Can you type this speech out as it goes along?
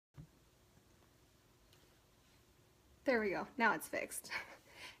There we go. Now it's fixed.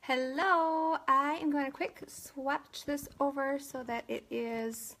 Hello. I am going to quick swatch this over so that it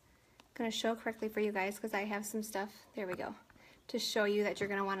is going to show correctly for you guys because I have some stuff, there we go, to show you that you're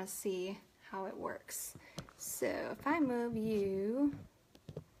going to want to see how it works. So if I move you,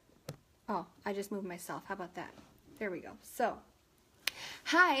 oh, I just moved myself. How about that? There we go. So,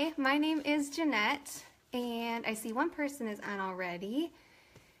 hi, my name is Jeanette, and I see one person is on already.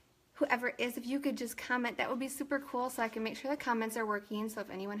 Whoever it is, if you could just comment, that would be super cool so I can make sure the comments are working. So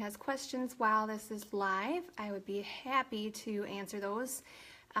if anyone has questions while this is live, I would be happy to answer those.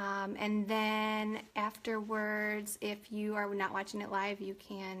 And then afterwards, if you are not watching it live, you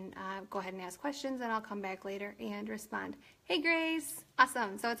can go ahead and ask questions and I'll come back later and respond. Hey Grace,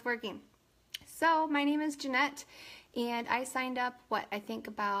 awesome, so it's working. So my name is Jeanette and I signed up, I think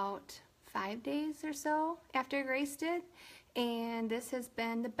about 5 days or so after Grace did. And this has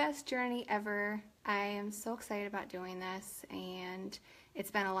been the best journey ever. I am so excited about doing this, and it's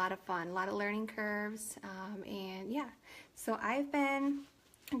been a lot of fun, a lot of learning curves, and yeah. So I've been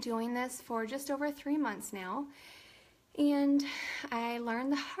doing this for just over 3 months now, and I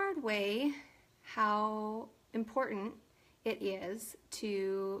learned the hard way how important it is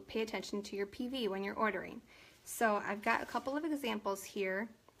to pay attention to your PV when you're ordering. So I've got a couple of examples here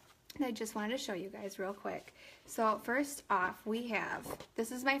and I just wanted to show you guys real quick. So first off, we have,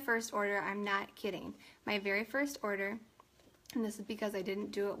 this is my first order, I'm not kidding. My very first order, and this is because I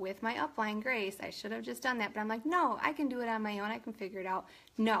didn't do it with my upline Grace. I should have just done that, but I'm like, no, I can do it on my own, I can figure it out.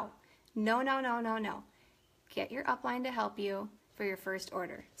 No, no, no, no, no, no. Get your upline to help you for your first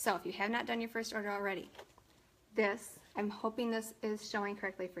order. So if you have not done your first order already, I'm hoping this is showing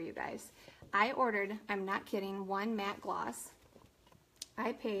correctly for you guys. I ordered, I'm not kidding, one matte gloss.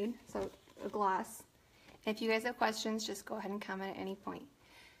 I paid, so a gloss. And if you guys have questions, just go ahead and comment at any point.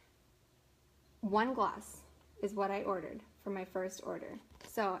 One gloss is what I ordered for my first order.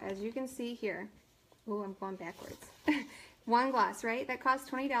 So as you can see here, oh, I'm going backwards. One gloss, right? That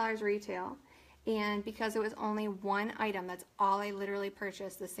cost $20 retail. And because it was only one item, that's all I literally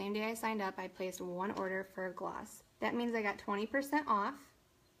purchased. The same day I signed up, I placed one order for a gloss. That means I got 20% off,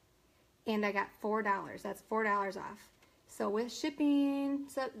 and I got $4. That's $4 off. So with shipping,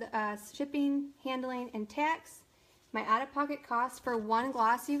 shipping, handling, and tax, my out-of-pocket cost for one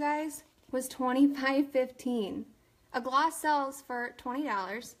gloss, you guys, was $25.15. A gloss sells for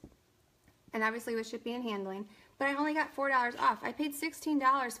 $20, and obviously with shipping and handling, but I only got $4 off. I paid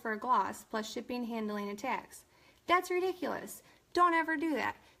 $16 for a gloss plus shipping, handling, and tax. That's ridiculous. Don't ever do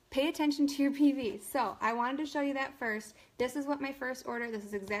that. Pay attention to your PV. So I wanted to show you that first. This is what my first order, this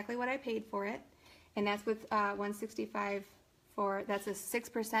is exactly what I paid for it. And that's with $165 for, that's a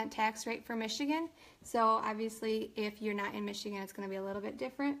 6% tax rate for Michigan. So obviously if you're not in Michigan, it's going to be a little bit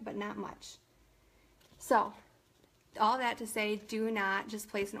different, but not much. So all that to say, do not just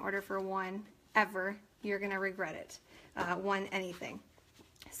place an order for one ever. You're going to regret it. One anything.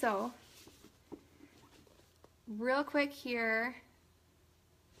 So real quick here,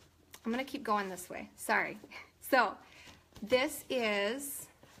 I'm going to keep going this way. Sorry. So this is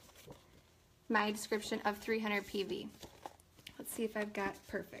my description of 300 PV. Let's see if I've got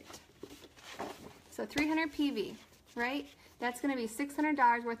perfect. So 300 PV, right? That's going to be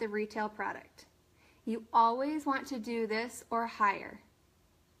 $600 worth of retail product. You always want to do this or higher.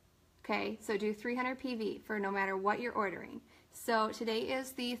 Okay, so do 300 PV for no matter what you're ordering. So today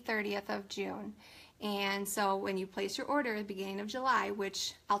is the 30th of June. And so when you place your order at the beginning of July,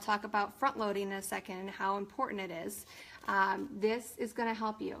 which I'll talk about front loading in a second and how important it is, this is going to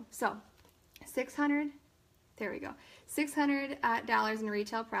help you. So there we go, $600 in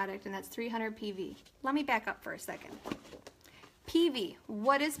retail product, and that's 300 PV. Let me back up for a second. PV,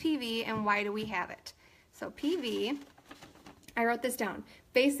 what is PV and why do we have it? So PV, I wrote this down.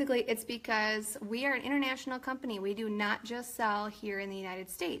 Basically, it's because we are an international company. We do not just sell here in the United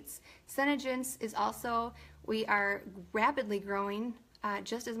States. SeneGence is also, we are rapidly growing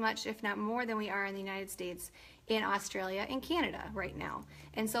just as much, if not more, than we are in the United States, in Australia and Canada right now.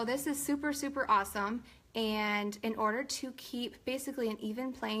 And so this is super, super awesome. And in order to keep basically an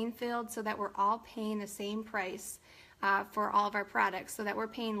even playing field so that we're all paying the same price for all of our products, so that we're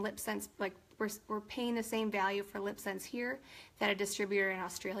paying LipSense, like we're paying the same value for LipSense here that a distributor in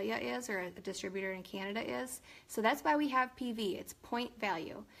Australia is, or a distributor in Canada is. So that's why we have PV. It's point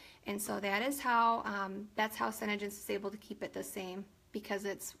value. And so that is how, that's how SeneGence is able to keep it the same, because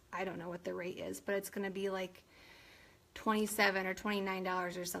it's, I don't know what the rate is, but it's going to be like $27 or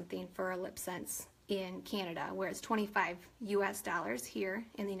 $29 or something for a LipSense in Canada, whereas $25 US here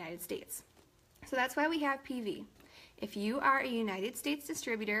in the United States. So that's why we have PV. if you are a United States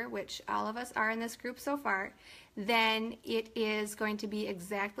distributor, which all of us are in this group so far, then it is going to be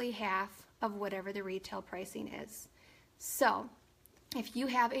exactly half of whatever the retail pricing is. So if you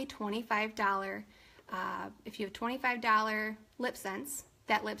have a $25 lip sense,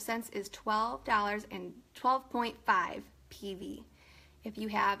 that lip sense is $12 and 12.5 PV. If you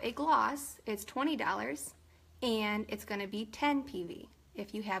have a gloss, it's $20 and it's going to be 10 PV.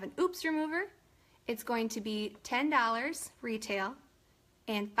 If you have an oops remover, it's going to be $10 retail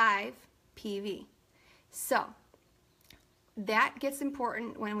and 5 PV. So that gets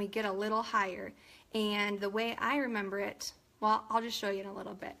important when we get a little higher. And the way I remember it, well, I'll just show you in a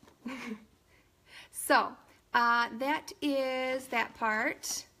little bit. So that is that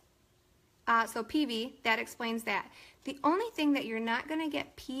part. So PV, that explains that. The only thing that you're not going to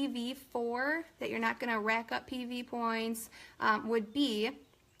get PV for, that you're not going to rack up PV points, would be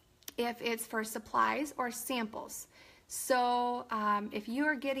if it's for supplies or samples. So if you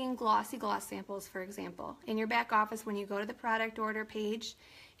are getting glossy gloss samples, for example, in your back office when you go to the product order page,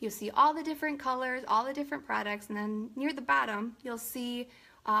 you'll see all the different colors, all the different products, and then near the bottom you'll see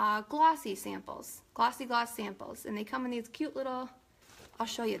glossy samples, glossy gloss samples, and they come in these cute little, I'll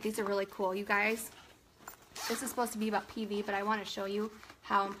show you, these are really cool, you guys. This is supposed to be about PV, but I want to show you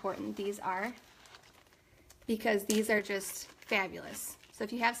how important these are because these are just fabulous. So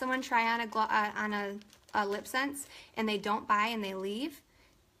if you have someone try on a lip sense and they don't buy and they leave,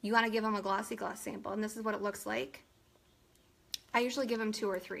 you want to give them a glossy gloss sample, and this is what it looks like. I usually give them 2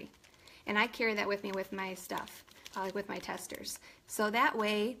 or 3, and I carry that with me with my stuff, like with my testers. So that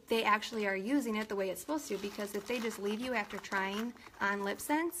way they actually are using it the way it's supposed to, because if they just leave you after trying on lip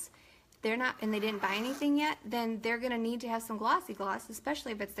sense, they're not, and they didn't buy anything yet, then they're going to need to have some glossy gloss,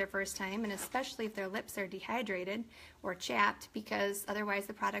 especially if it's their first time, and especially if their lips are dehydrated or chapped, because otherwise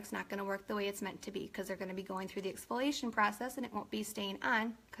the product's not going to work the way it's meant to be, because they're going to be going through the exfoliation process and it won't be staying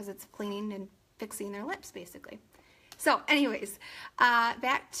on because it's cleaning and fixing their lips basically. So anyways,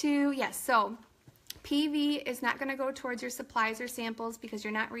 back to, yes, so PV is not going to go towards your supplies or samples because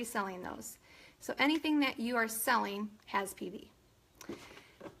you're not reselling those. So anything that you are selling has PV.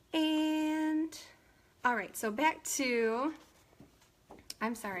 And all right, so back to,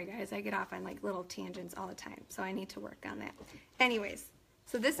 I'm sorry guys, I get off on like little tangents all the time, so I need to work on that. Anyways,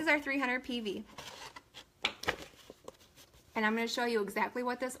 so this is our 300 PV, and I'm going to show you exactly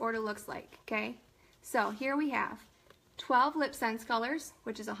what this order looks like, okay? So here we have 12 lip sense colors,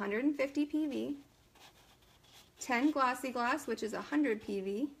 which is 150 PV, 10 glossy gloss, which is 100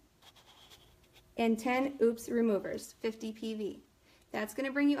 PV, and 10 oops removers, 50 PV. That's going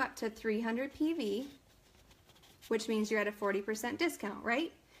to bring you up to 300 PV, which means you're at a 40% discount,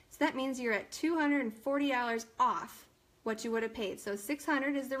 right? So that means you're at $240 off what you would have paid. So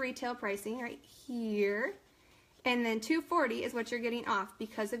 $600 is the retail pricing right here, and then $240 is what you're getting off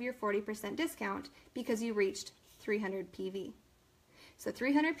because of your 40% discount because you reached 300 PV. So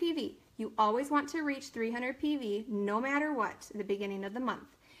 300 PV, you always want to reach 300 PV no matter what at the beginning of the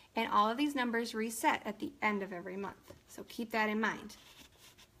month. And all of these numbers reset at the end of every month. So keep that in mind.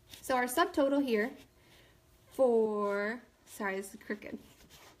 So our subtotal here for, sorry, this is crooked.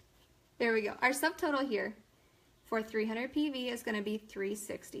 There we go. Our subtotal here for 300 PV is going to be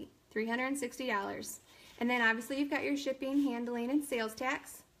 $360. And then obviously you've got your shipping, handling, and sales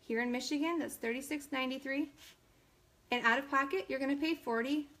tax. Here in Michigan, that's $36.93. And out of pocket, you're going to pay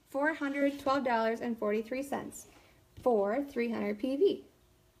 $412.43 for 300 PV.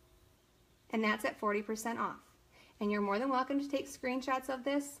 And that's at 40% off. And you're more than welcome to take screenshots of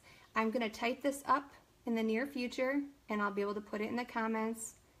this. I'm going to type this up in the near future, and I'll be able to put it in the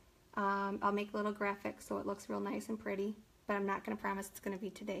comments. I'll make little graphics so it looks real nice and pretty, but I'm not going to promise it's going to be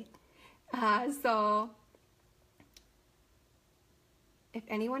today. So if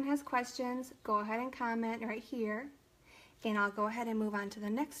anyone has questions, go ahead and comment right here, and I'll go ahead and move on to the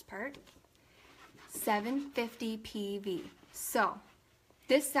next part. 750 PV. So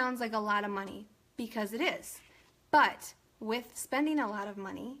this sounds like a lot of money because it is, but with spending a lot of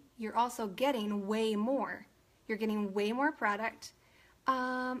money, you're also getting way more. You're getting way more product.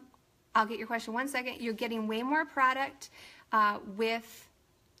 I'll get your question one second. You're getting way more product with,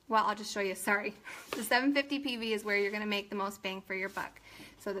 well, I'll just show you, sorry. The 750 PV is where you're going to make the most bang for your buck.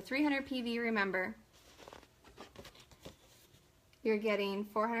 So the 300 PV, remember, you're getting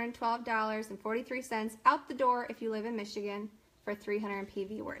 $412.43 out the door if you live in Michigan for 300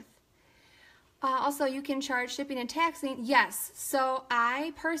 PV worth. Also, you can charge shipping and taxing. Yes, so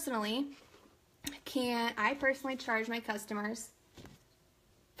I personally charge my customers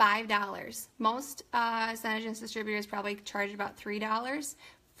 $5. Most SeneGence distributors probably charge about $3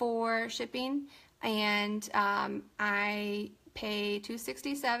 for shipping. and I pay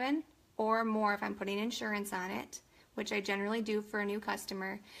 $267 or more if I'm putting insurance on it, which I generally do for a new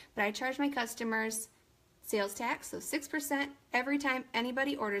customer. But I charge my customers sales tax, so 6% every time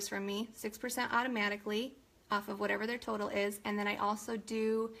anybody orders from me, 6% automatically off of whatever their total is, and then I also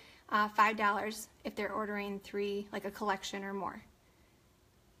do $5 if they're ordering 3, like a collection or more.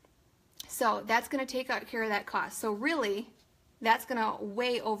 So that's going to take care of that cost. So really, that's going to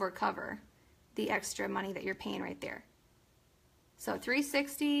way over cover the extra money that you're paying right there. So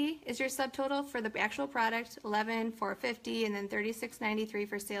 $360 is your subtotal for the actual product, $11,450, and then $36.93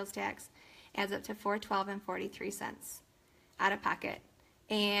 for sales tax, adds up to $412.43 out of pocket.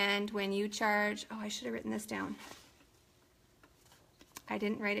 And when you charge, oh, I should have written this down. I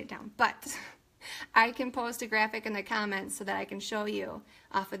didn't write it down, but I can post a graphic in the comments so that I can show you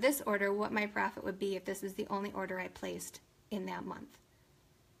off of this order what my profit would be if this is the only order I placed in that month.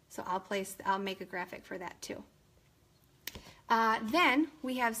 So I'll make a graphic for that too. Then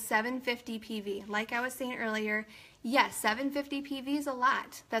we have 750 PV. Like I was saying earlier, yes, 750 PV is a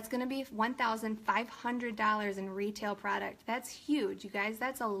lot. That's going to be $1,500 in retail product. That's huge, you guys.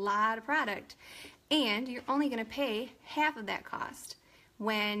 That's a lot of product. And you're only going to pay half of that cost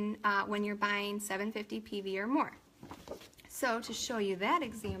when you're buying 750 PV or more. So to show you that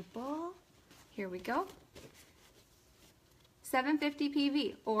example, here we go. 750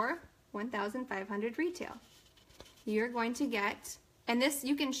 PV or 1,500 retail. You're going to get, and this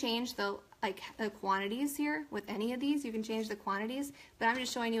you can change the quantities here with any of these. You can change the quantities, but I'm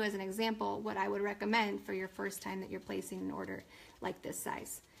just showing you as an example what I would recommend for your first time that you're placing an order like this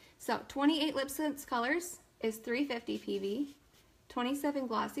size. So 28 lip sense colors is 350 PV. 27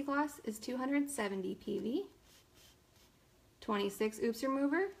 glossy gloss is 270 PV. 26 oops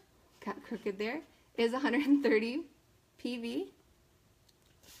remover, got crooked there, is 130 PV,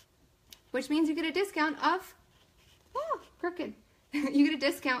 which means you get a discount of, oh, crooked. You get a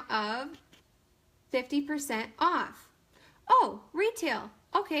discount of 50% off. Oh, retail.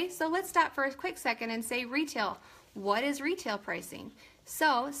 Okay, so let's stop for a quick second and say retail. What is retail pricing?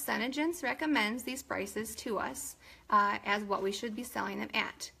 So SeneGence recommends these prices to us as what we should be selling them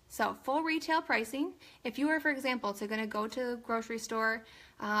at. So full retail pricing, if you were, for example, going to go to the grocery store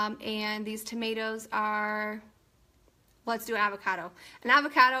and these tomatoes are, let's do avocado. An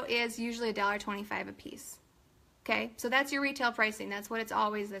avocado is usually $1.25 a piece. Okay, so that's your retail pricing. That's what it's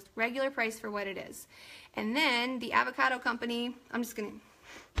always, this regular price for what it is. And then the avocado company, I'm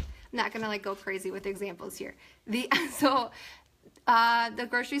not gonna like go crazy with examples here. The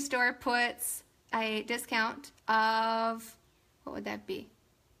grocery store puts a discount of, what would that be?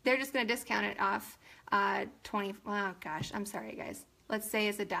 They're just gonna discount it off 20, oh gosh, I'm sorry guys. Let's say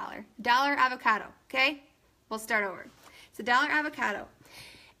it's $1. $1 avocado, okay? We'll start over. It's $1 avocado.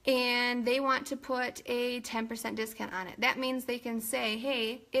 And they want to put a 10% discount on it. That means they can say,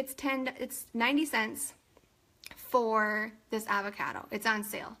 hey, it's 90 cents for this avocado. It's on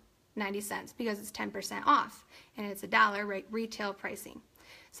sale, 90 cents, because it's 10% off, and it's $1 retail pricing.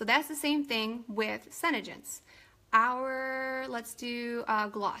 So that's the same thing with SeneGence. Let's do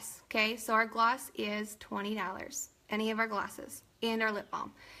gloss, okay? So our gloss is $20, any of our glosses, and our lip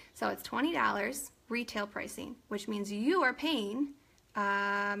balm. So it's $20 retail pricing, which means you are paying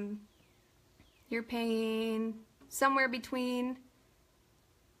you're paying somewhere between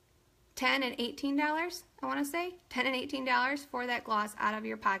 $10 and $18, I want to say. $10 and $18 for that gloss out of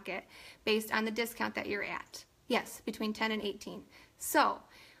your pocket based on the discount that you're at. Yes, between 10 and 18. So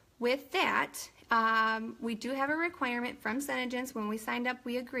with that, we do have a requirement from SeneGence. When we signed up,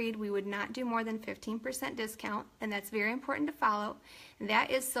 we agreed we would not do more than 15% discount, and that's very important to follow. And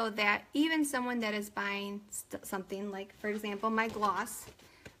that is so that even someone that is buying something like, for example, my gloss,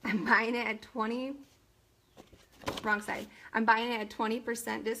 I'm buying it at I'm buying it at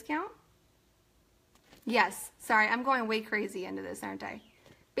 20% discount. Yes, sorry, I'm going way crazy into this, aren't I?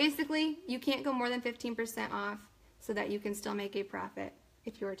 Basically, you can't go more than 15% off so that you can still make a profit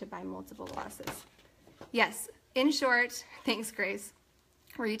if you were to buy multiple glosses. Yes, in short, thanks Grace,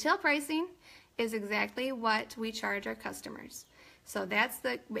 retail pricing is exactly what we charge our customers. So that's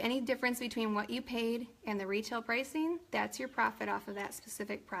any difference between what you paid and the retail pricing, that's your profit off of that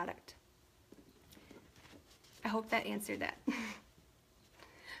specific product. I hope that answered that.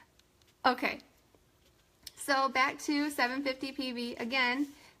 Okay, so back to 750 PV. Again,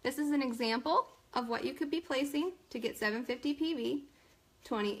 this is an example of what you could be placing to get 750 PV.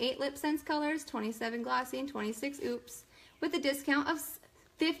 28 lip sense colors, 27 glossy, and 26 oops, with a discount of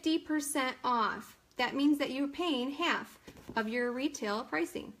 50% off. That means that you're paying half of your retail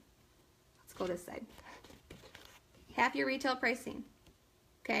pricing. Let's go this side. Half your retail pricing.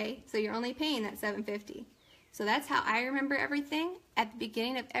 Okay, so you're only paying that $7.50. So that's how I remember everything. At the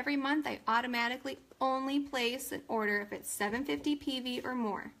beginning of every month, I automatically only place an order if it's $7.50 PV or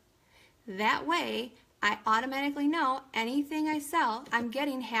more. That way, I automatically know anything I sell, I'm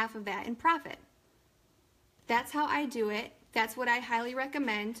getting half of that in profit. That's how I do it. That's what I highly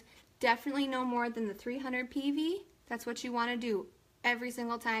recommend. Definitely no more than the 300 PV. That's what you want to do every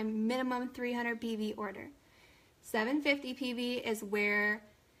single time, minimum 300 PV order. 750 PV is where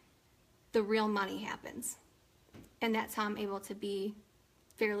the real money happens. And that's how I'm able to be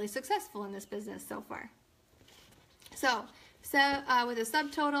fairly successful in this business so far. So with a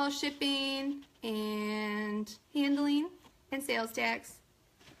subtotal, shipping, and handling, and sales tax,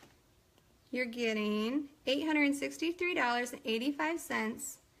 you're getting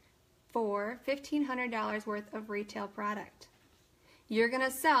 $863.85 for $1,500 worth of retail product. You're going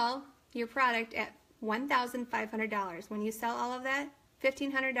to sell your product at $1,500. When you sell all of that,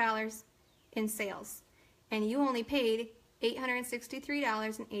 $1,500 in sales. And you only paid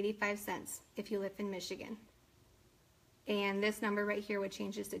 $863.85 if you live in Michigan. And this number right here would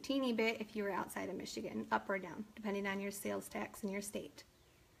change just a teeny bit if you were outside of Michigan, up or down, depending on your sales tax in your state.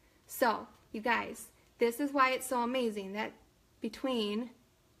 So, you guys, this is why it's so amazing that between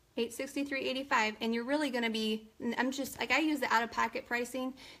 $863.85 and you're really going to be, I use the out-of-pocket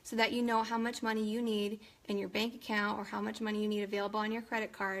pricing so that you know how much money you need in your bank account or how much money you need available on your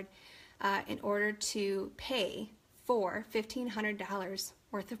credit card in order to pay for $1,500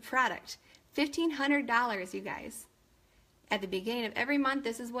 worth of product. $1,500, you guys. At the beginning of every month,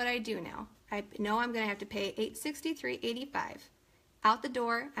 this is what I do now. I know I'm going to have to pay $863.85. Out the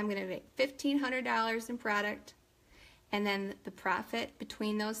door, I'm going to make $1,500 in product, and then the profit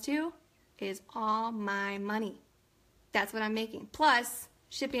between those two is all my money. That's what I'm making, plus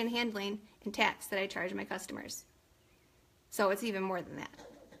shipping and handling and tax that I charge my customers. So it's even more than that.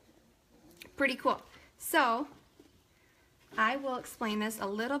 Pretty cool. So I will explain this a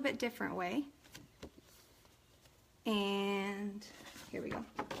little bit different way. And here we go.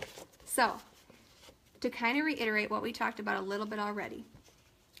 So to kind of reiterate what we talked about a little bit already,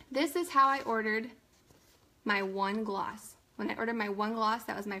 this is how I ordered my one gloss. When I ordered my one gloss,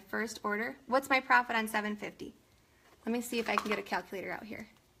 that was my first order. What's my profit on $7.50? Let me see if I can get a calculator out here.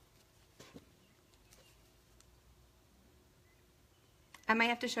 I might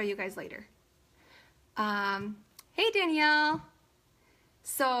have to show you guys later. Hey Danielle.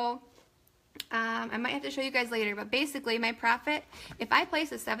 So I might have to show you guys later, but basically my profit, if I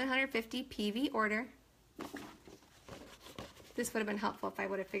place a 750 PV order, this would have been helpful if I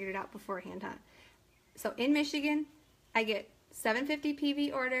would have figured it out beforehand, huh? So in Michigan, I get 750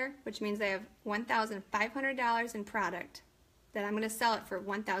 PV order, which means I have $1,500 in product that I'm going to sell it for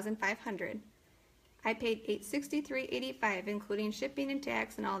 $1,500. I paid $863.85, including shipping and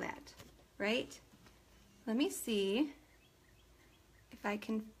tax and all that, right? Let me see if I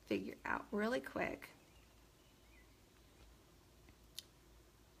can figure out really quick.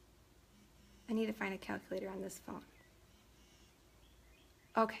 I need to find a calculator on this phone.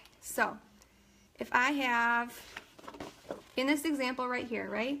 Okay, so if I have, in this example right here,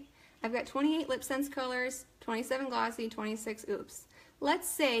 right? I've got 28 Lip Sense colors, 27 glossy, 26 oops. Let's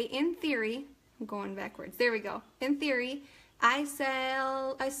say, in theory, I'm going backwards. There we go. In theory, I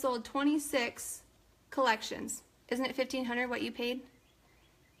sold 26 collections. Isn't it $1,500 what you paid?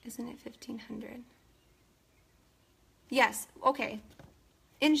 Isn't it $1,500? Yes, okay.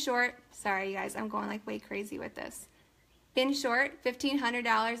 In short, sorry you guys, I'm going like way crazy with this. In short,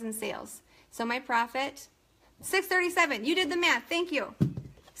 $1,500 in sales. So my profit, $637. You did the math, thank you.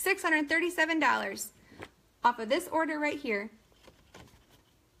 $637 off of this order right here.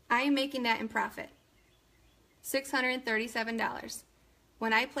 I am making that in profit. $637.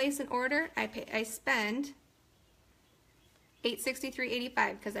 When I place an order, I spend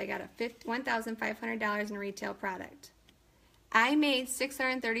 $863.85 because I got a $1,500 in retail product. I made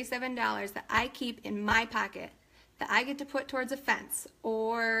 $637 that I keep in my pocket, that I get to put towards a fence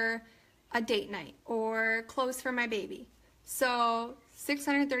or a date night or clothes for my baby. So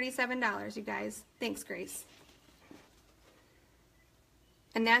 $637, you guys. Thanks, Grace.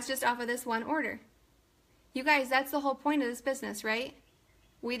 And that's just off of this one order. You guys, that's the whole point of this business, right?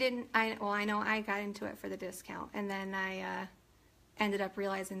 I know I got into it for the discount, and then I ended up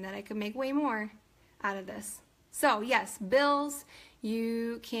realizing that I could make way more out of this. So yes, bills,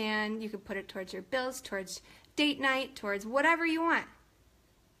 you could put it towards your bills, towards date night, towards whatever you want.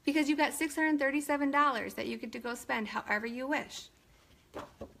 Because you've got $637 that you get to go spend however you wish.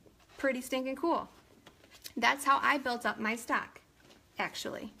 Pretty stinking cool. That's how I built up my stock,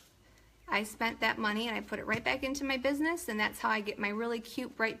 actually. I spent that money and I put it right back into my business, and that's how I get my really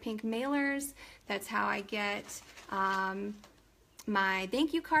cute bright pink mailers. That's how I get my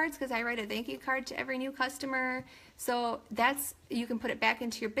thank you cards, because I write a thank you card to every new customer. So that's, you can put it back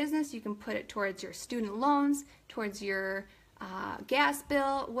into your business. You can put it towards your student loans, towards your gas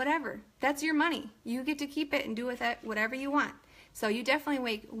bill, whatever. That's your money. You get to keep it and do with it whatever you want. So you definitely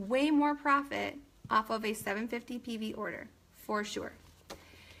make way more profit off of a $7.50 PV order, for sure.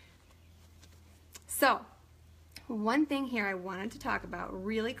 So one thing here I wanted to talk about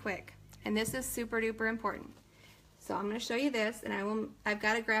really quick, and this is super duper important. So I'm going to show you this, and I've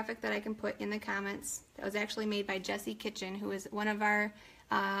got a graphic that I can put in the comments that was actually made by Jessie Kitchen, who is one of our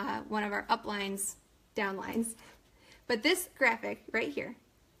uplines, downlines. But this graphic right here,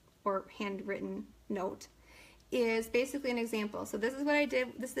 or handwritten note, is basically an example. So this is what I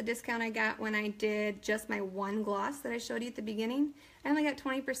did. This is the discount I got when I did just my one gloss that I showed you at the beginning. I only got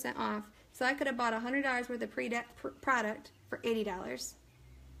 20% off. So I could have bought $100 worth of product for $80.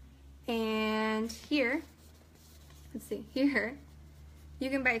 And here, let's see, here, you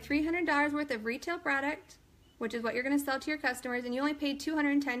can buy $300 worth of retail product, which is what you're going to sell to your customers, and you only paid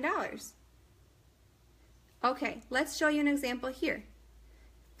 $210. Okay, let's show you an example here.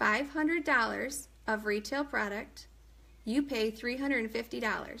 $500 of retail product, you pay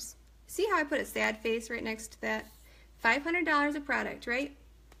 $350. See how I put a sad face right next to that? $500 of product, right?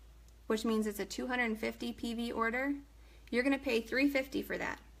 Which means it's a 250 PV order. You're going to pay $350 for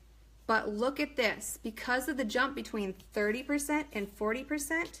that. But look at this. Because of the jump between 30% and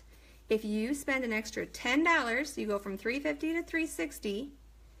 40%, if you spend an extra $10, you go from $350 to $360,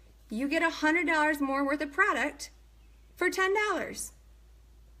 you get $100 more worth of product for $10.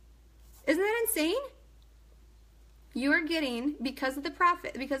 Isn't that insane? You are getting, because of the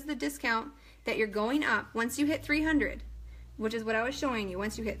profit, because of the discount, that you're going up once you hit 300, which is what I was showing you.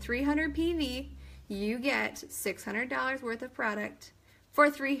 Once you hit 300 PV, you get $600 worth of product for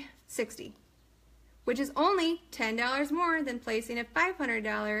 $360, which is only $10 more than placing a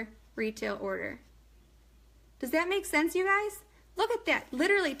 $500 retail order. Does that make sense, you guys? Look at that.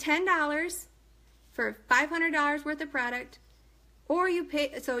 Literally $10 for $500 worth of product, or you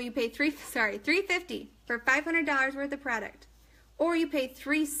pay, so you pay $350 for $500 worth of product, or you pay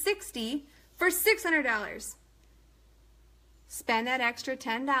 $360 for $600. Spend that extra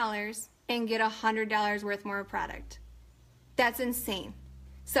 $10 and get $100 worth more product. That's insane.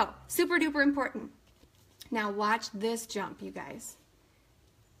 So, super duper important. Now watch this jump, you guys.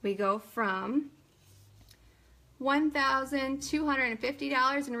 We go from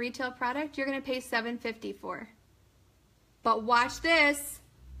 $1,250 in retail product, you're going to pay $750 for. But watch this.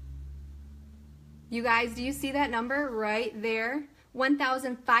 You guys, do you see that number right there?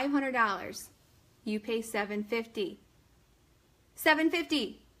 $1,500. You pay $750.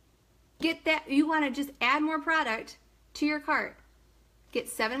 $750. Get that. You want to just add more product to your cart. Get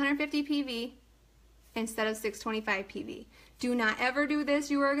 750 PV instead of 625 PV. Do not ever do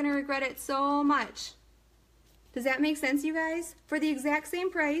this. You are going to regret it so much. Does that make sense, you guys? For the exact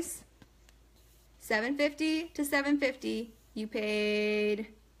same price, $750 to $750, you paid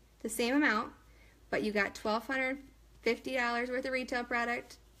the same amount, but you got $1,250 worth of retail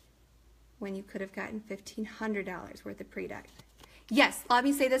product when you could have gotten $1,500 worth of product. Yes, let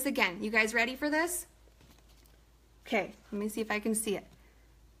me say this again. You guys ready for this? Okay, let me see if I can see it.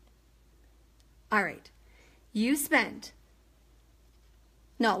 All right, you spent,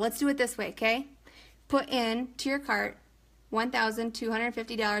 no, let's do it this way, okay? Put in to your cart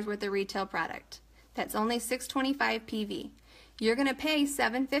 $1,250 worth of retail product. That's only $625 PV. You're going to pay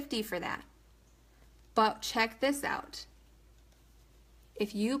 $750 for that. But check this out.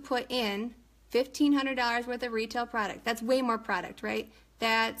 If you put in $1,500 worth of retail product, that's way more product, right?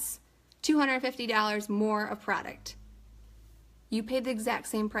 That's $250 more of product. You paid the exact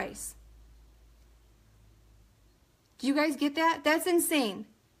same price. Do you guys get that? That's insane.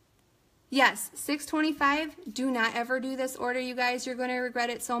 Yes, $625. Do not ever do this order, you guys. You're going to regret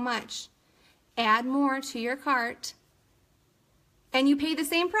it so much. Add more to your cart, and you pay the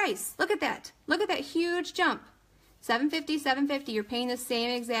same price. Look at that. Look at that huge jump. $750, $750. You're paying the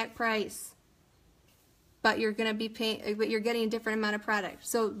same exact price, but you're going to be paying. But you're getting a different amount of product.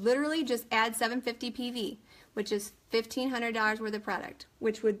 So literally, just add 750 PV, which is $1,500 worth of product,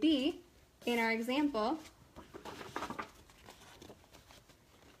 which would be, in our example,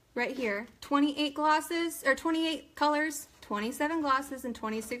 right here, 28 glosses, or 28 colors, 27 glosses, and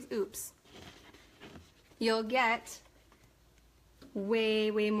 26 oops. You'll get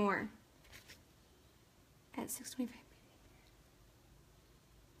way, way more at $625.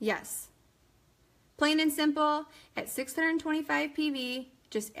 Yes. Plain and simple, at $625 PV,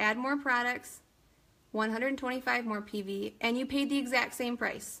 Just add more products, 125 more PV, and you paid the exact same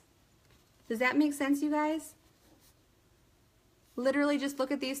price. Does that make sense, you guys? Literally just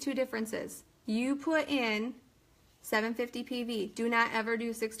look at these two differences. You put in 750 PV. Do not ever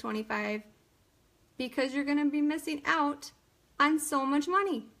do 625 because you're going to be missing out on so much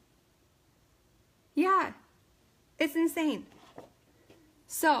money. Yeah, it's insane.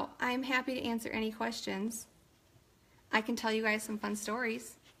 So I'm happy to answer any questions. I can tell you guys some fun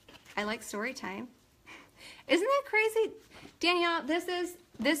stories. I like story time. Isn't that crazy? Danielle,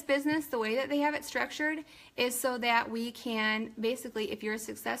 this business, the way that they have it structured is so that we can basically, if you're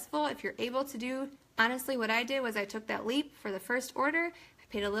successful, if you're able to do, honestly what I did was I took that leap for the first order. I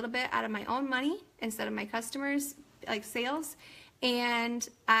paid a little bit out of my own money instead of my customers, like sales, and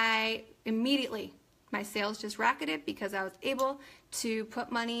I immediately, my sales just rocketed because I was able to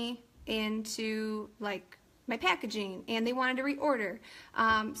put money into like my packaging and they wanted to reorder.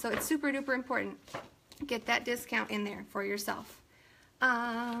 So it's super duper important. Get that discount in there for yourself.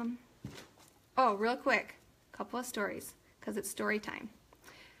 Oh, real quick, a couple of stories because it's story time.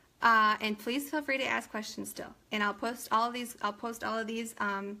 And please feel free to ask questions still. And I'll post all of these.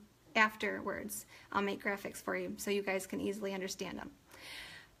 Afterwards. I'll make graphics for you so you guys can easily understand them.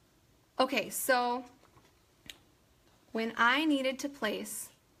 Okay, so when I needed to place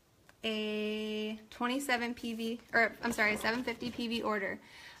a 27 PV, or I'm sorry, a 750 PV order,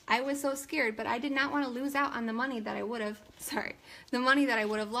 I was so scared, but I did not want to lose out on the money that I would have, the money that I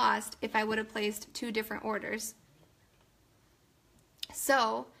would have lost if I would have placed two different orders.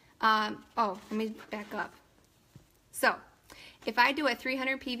 So, let me back up. So, if I do a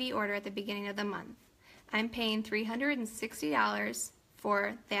 300 PV order at the beginning of the month, I'm paying $360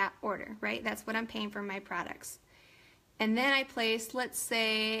 for that order, right? That's what I'm paying for my products. And then I place, let's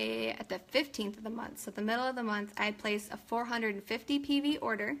say at the 15th of the month, so the middle of the month, I place a 450 PV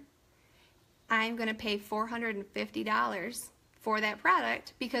order. I'm going to pay $450 for that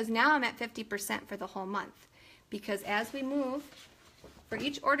product because now I'm at 50% for the whole month. Because as we move, for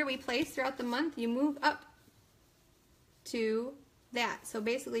each order we place throughout the month, you move up to that. So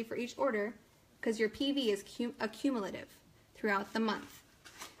basically for each order, because your PV is accumulative throughout the month.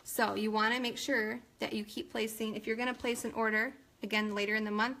 So you want to make sure that you keep placing, if you're going to place an order, again later in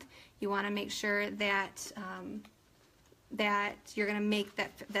the month, you want to make sure that that you're going to make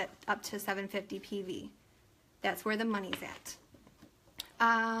that up to 750 PV. That's where the money's at.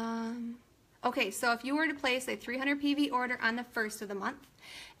 Okay, so if you were to place a 300 PV order on the 1st of the month,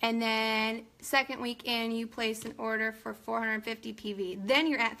 and then second week in you place an order for 450 PV, then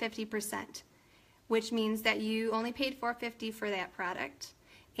you're at 50%, which means that you only paid $450 for that product,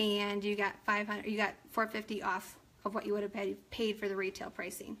 and you got $450 off of what you would have paid for the retail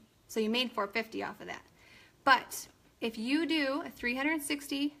pricing. So you made $450 off of that. But if you do a 300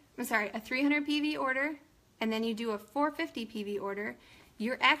 PV order, and then you do a 450 PV order,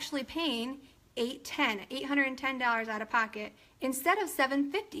 you're actually paying $810 out of pocket instead of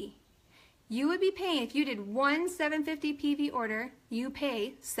 $750. You would be paying, if you did one 750 PV order, you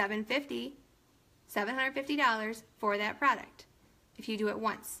pay $750 for that product if you do it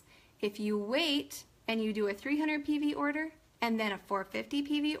once. If you wait and you do a 300 PV order and then a 450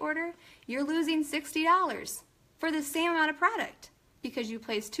 PV order, you're losing $60 for the same amount of product because you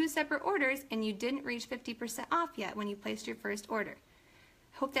placed two separate orders and you didn't reach 50% off yet when you placed your first order.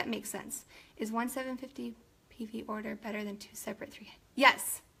 Hope that makes sense. Is one 750 PV order better than two separate 300?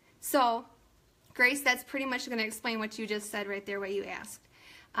 Yes. So, Grace, that's pretty much going to explain what you just said right there, what you asked.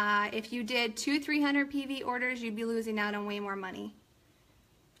 If you did two 300 PV orders, you'd be losing out on way more money.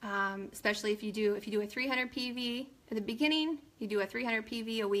 Especially if you do a 300 PV at the beginning, you do a 300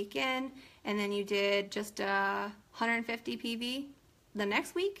 PV a week in, and then you did just a 150 PV the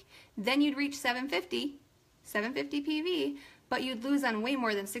next week, then you'd reach 750 PV, but you'd lose on way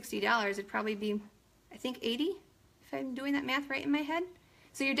more than $60. It'd probably be, I think, 80, if I'm doing that math right in my head.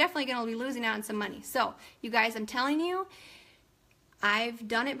 So you're definitely going to be losing out on some money. So, you guys, I'm telling you, I've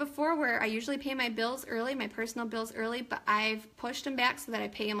done it before where I usually pay my bills early, my personal bills early, but I've pushed them back so that I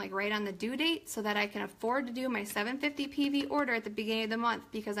pay them like right on the due date so that I can afford to do my 750 PV order at the beginning of the month,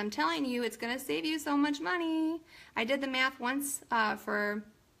 because I'm telling you, it's going to save you so much money. I did the math once for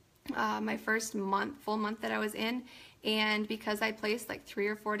my first full month that I was in, and because I placed like 3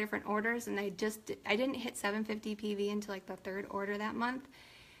 or 4 different orders and I didn't hit 750 PV until like the 3rd order that month,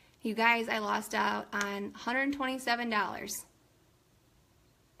 you guys, I lost out on $127.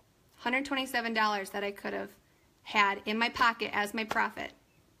 $127 that I could have had in my pocket as my profit.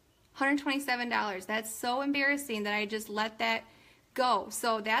 $127. That's so embarrassing that I just let that go.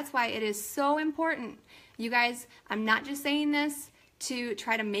 So that's why it is so important. You guys, I'm not just saying this to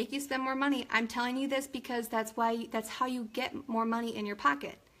try to make you spend more money. I'm telling you this because that's how you get more money in your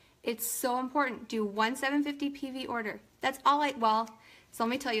pocket. It's so important. Do one 750 PV order. That's all so let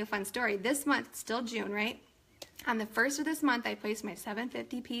me tell you a fun story. This month, it's still June, right? On the 1st of this month, I placed my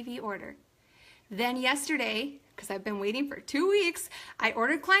 750 PV order. Then yesterday, because I've been waiting for 2 weeks, I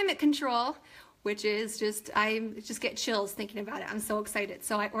ordered climate control, which is I just get chills thinking about it. I'm so excited.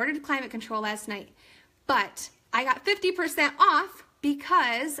 So I ordered climate control last night, but I got 50% off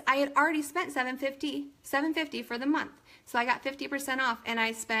because I had already spent $750 for the month. So I got 50% off, and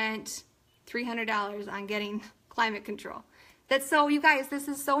I spent $300 on getting climate control. You guys, this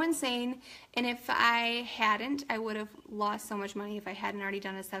is so insane. And if I hadn't, I would have lost so much money if I hadn't already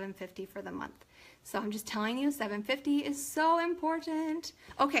done a $750 for the month. So I'm just telling you, $750 is so important.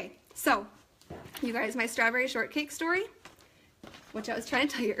 Okay, so you guys, my strawberry shortcake story, which I was trying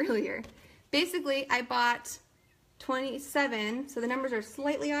to tell you earlier. Basically, I bought 27, so the numbers are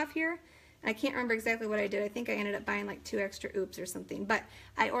slightly off here. I can't remember exactly what I did. I think I ended up buying like 2 extra oops or something. But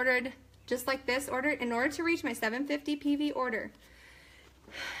I ordered, just like this, in order to reach my 750 PV order.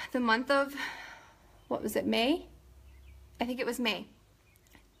 The month of, what was it, May? I think it was May.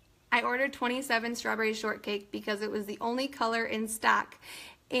 I ordered 27 strawberry shortcake because it was the only color in stock.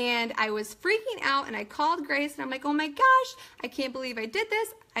 And I was freaking out, and I called Grace, and I'm like, oh my gosh, I can't believe I did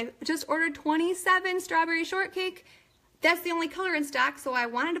this. I just ordered 27 strawberry shortcake. That's the only color in stock, so I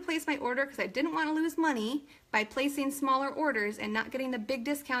wanted to place my order because I didn't want to lose money by placing smaller orders and not getting the big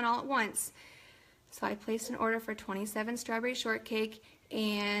discount all at once. So I placed an order for 27 strawberry shortcake,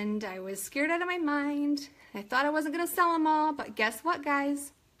 and I was scared out of my mind. I thought I wasn't going to sell them all, but guess what,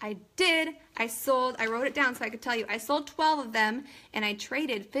 guys? I did. I wrote it down so I could tell you. I sold 12 of them, and I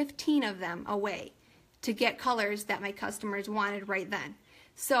traded 15 of them away to get colors that my customers wanted right then.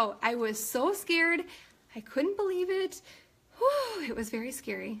 So I was so scared. I couldn't believe it. Whew, it was very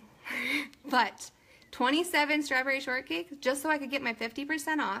scary. But 27 strawberry shortcake just so I could get my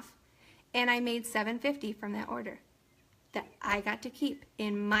 50% off, and I made $750 from that order that I got to keep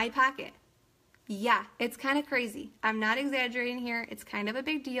in my pocket. Yeah, it's kind of crazy. I'm not exaggerating here. It's kind of a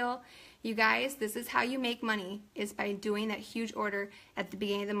big deal. You guys, this is how you make money, is by doing that huge order at the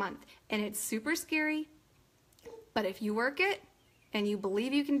beginning of the month. And it's super scary, but if you work it and you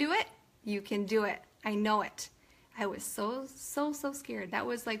believe you can do it, you can do it. I know it. I was so scared. That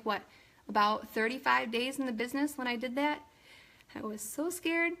was like, what, about 35 days in the business when I did that? I was so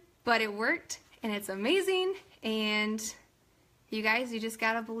scared, but it worked, and it's amazing. And you guys, you just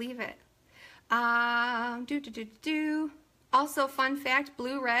gotta believe it. Also, fun fact,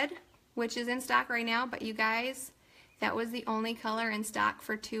 blue red, which is in stock right now, but you guys, that was the only color in stock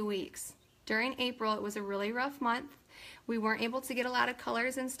for 2 weeks. During April, it was a really rough month. We weren't able to get a lot of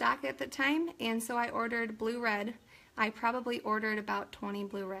colors in stock at the time, and so I ordered blue red. I probably ordered about 20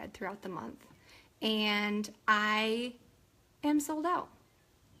 blue red throughout the month, and I am sold out.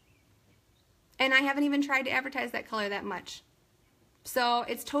 And I haven't even tried to advertise that color that much. So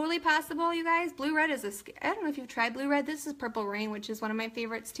it's totally possible, you guys. Blue red is I don't know if you've tried blue red. This is Purple Rain, which is one of my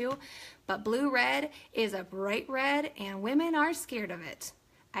favorites too. But blue red is a bright red, and women are scared of it.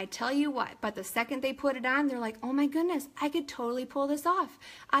 I tell you what, but the second they put it on, they're like, oh my goodness, I could totally pull this off.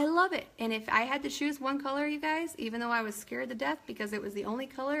 I love it. And if I had to choose one color, you guys, even though I was scared to death because it was the only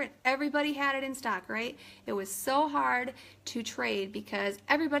color and everybody had it in stock, right? It was so hard to trade because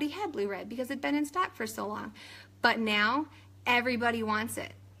everybody had blue red because it'd been in stock for so long. But now, everybody wants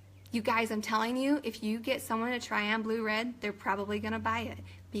it. You guys, I'm telling you, if you get someone to try on blue red, they're probably going to buy it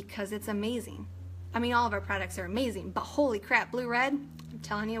because it's amazing. I mean, all of our products are amazing, but holy crap, blue red, I'm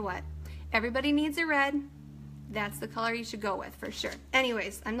telling you what, everybody needs a red. That's the color you should go with for sure.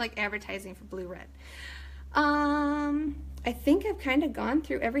 Anyways, I'm like advertising for blue red. I think I've kind of gone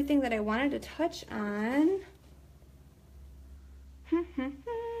through everything that I wanted to touch on.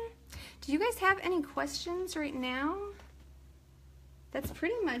 Do you guys have any questions right now? That's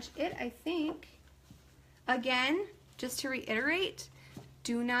pretty much it, I think. Again, just to reiterate,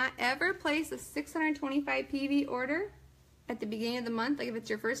 do not ever place a 625 PV order at the beginning of the month. Like if it's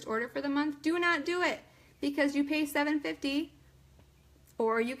your first order for the month, do not do it because you pay $750,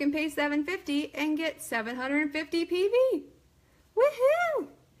 or you can pay $750 and get 750 PV. Woohoo!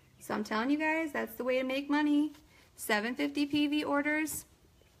 So I'm telling you guys, that's the way to make money. 750 PV orders.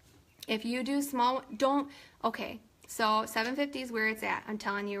 If you do small, okay, so 750 is where it's at, I'm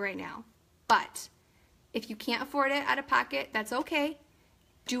telling you right now. But if you can't afford it out of pocket, that's okay.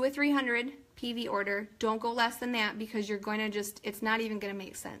 Do a 300 PV order. Don't go less than that because you're going to it's not even going to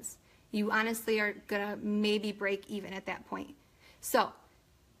make sense. You honestly are going to maybe break even at that point. So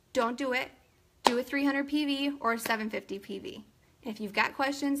don't do it. Do a 300 PV or a 750 PV. If you've got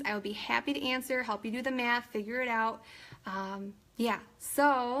questions, I will be happy to answer, help you do the math, figure it out. Yeah,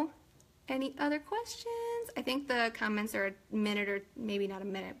 so any other questions? I think the comments are a minute, or maybe not a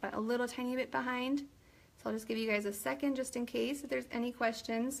minute, but a little tiny bit behind. So I'll just give you guys a second just in case if there's any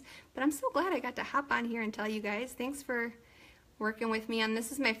questions. But I'm so glad I got to hop on here and tell you guys. Thanks for working with me on this.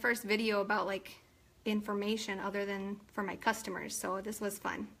 This is my first video about like information other than for my customers, so this was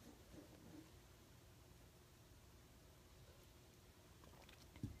fun.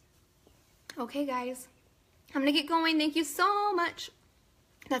 Okay guys, I'm gonna get going. Thank you so much.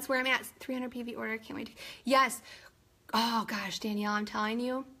 That's where I'm at. 300 PV order. Can't wait. Yes. Oh gosh, Danielle, I'm telling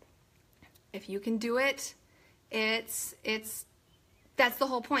you, if you can do it, that's the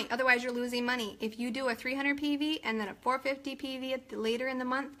whole point. Otherwise, you're losing money. If you do a 300 PV and then a 450 PV later in the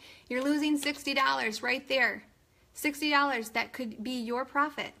month, you're losing $60 right there. $60, that could be your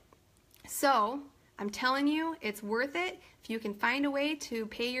profit. So I'm telling you, it's worth it if you can find a way to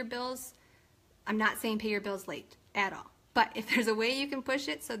pay your bills. I'm not saying pay your bills late at all, but if there's a way you can push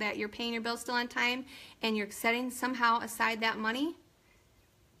it so that you're paying your bills still on time and you're setting somehow aside that money,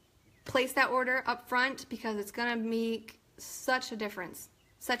 place that order up front, because it's gonna make such a difference.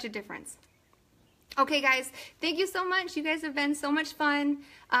 Such a difference. Okay guys, thank you so much. You guys have been so much fun.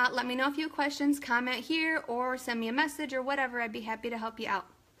 Let me know if you have questions, comment here or send me a message or whatever. I'd be happy to help you out.